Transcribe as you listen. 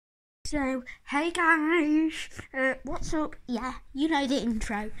So, hey guys, what's up? Yeah, you know the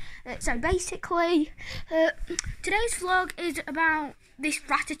intro. So basically, today's vlog is about this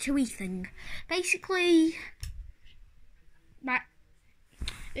ratatouille thing. Basically,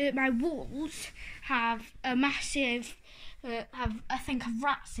 my walls have a massive, have a thing of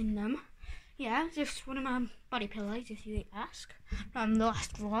rats in them. Yeah, just one of my body pillows, if you ask, from the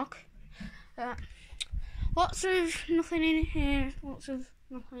last vlog. Lots of nothing in here, lots of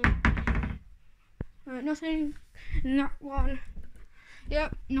nothing. Nothing in that one.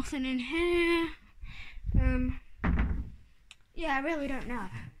 Yep, nothing in here. Yeah, I really don't know.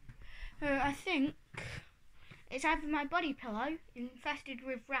 I think it's either my body pillow infested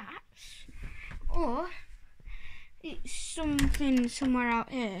with rats, or it's something somewhere out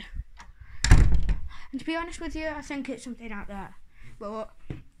here. And to be honest with you, I think it's something out there. But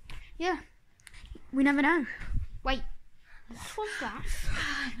yeah, we never know. Wait, what was that?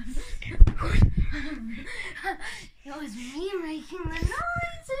 It was me making the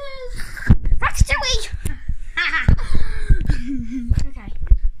noises. Ratatouille!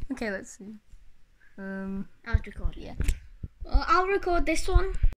 Okay, Okay, let's see. I'll record. Yeah. I'll record this one.